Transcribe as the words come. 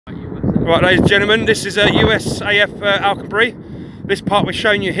Right, ladies and gentlemen, this is USAF Alconbury. This part we're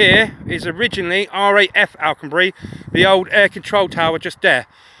showing you here is originally RAF Alconbury, the old air control tower just there.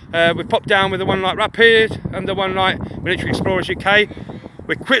 We've popped down with the one like Rapid and the one like Military Explorers UK.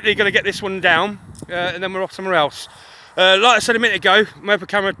 We're quickly going to get this one down and then we're off somewhere else. Like I said a minute ago, my other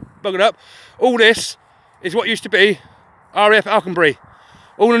camera buggered up. All this is what used to be RAF Alconbury.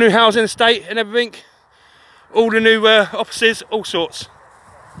 All the new housing estate and everything. All the new offices, all sorts.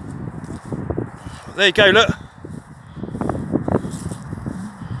 There you go, look.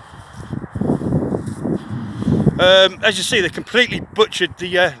 As you see, they completely butchered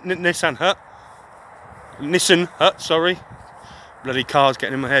the Nissan hut, sorry. Bloody cars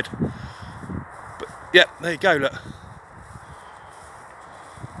getting in my head. But yeah, there you go, look.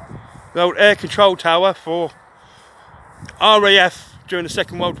 The old air control tower for RAF during the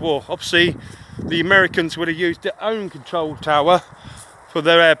Second World War. Obviously, the Americans would have used their own control tower for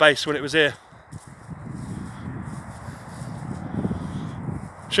their air base when it was here.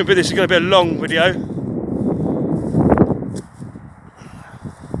 Shouldn't be, this is going to be a long video.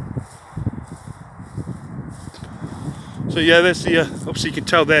 So yeah, there's the, obviously you can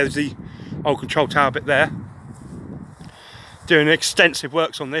tell there's the old control tower bit there. Doing extensive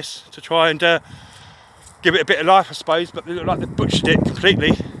works on this to try and give it a bit of life, I suppose, but they look like they've butchered it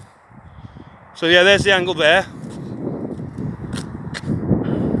completely. So yeah, there's the angle there.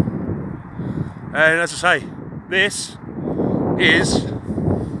 And as I say, this is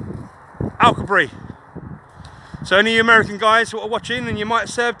Alconbury. So any of you American guys who are watching and you might have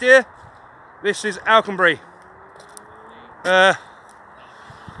served here, this is Alconbury.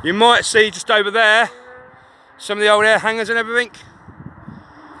 You might see just over there some of the old air hangars and everything.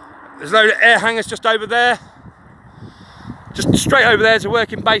 There's a load of air hangars just over there. Just straight over there is a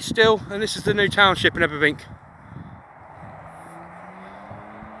working base still, and this is the new township and everything.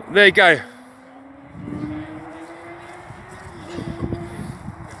 There you go.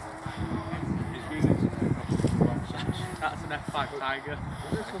 That's an F5 Tiger.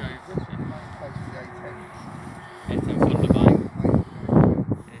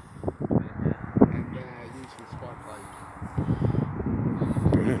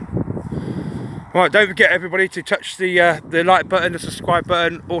 Right, don't forget everybody to touch the like button, the subscribe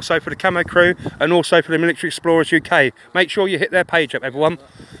button, also for the Camo Crew and also for the Military Explorers UK. Make sure you hit their page up, everyone.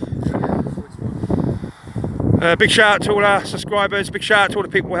 Big shout out to all our subscribers, big shout out to all the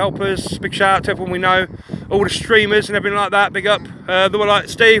people who help us, big shout out to everyone we know, all the streamers and everything like that, big up. The one like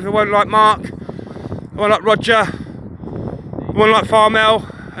Steve, the one like Mark, the one like Roger, the one like Farmel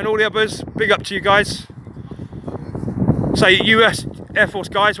and all the others, big up to you guys. So US Air Force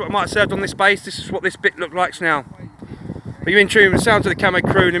guys, what I might have served on this base, this is what this bit looks like now. But you're in tune with the sounds of the Camo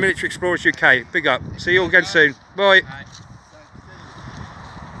Crew and the Military Explorers UK. Big up. See you all again soon. Bye.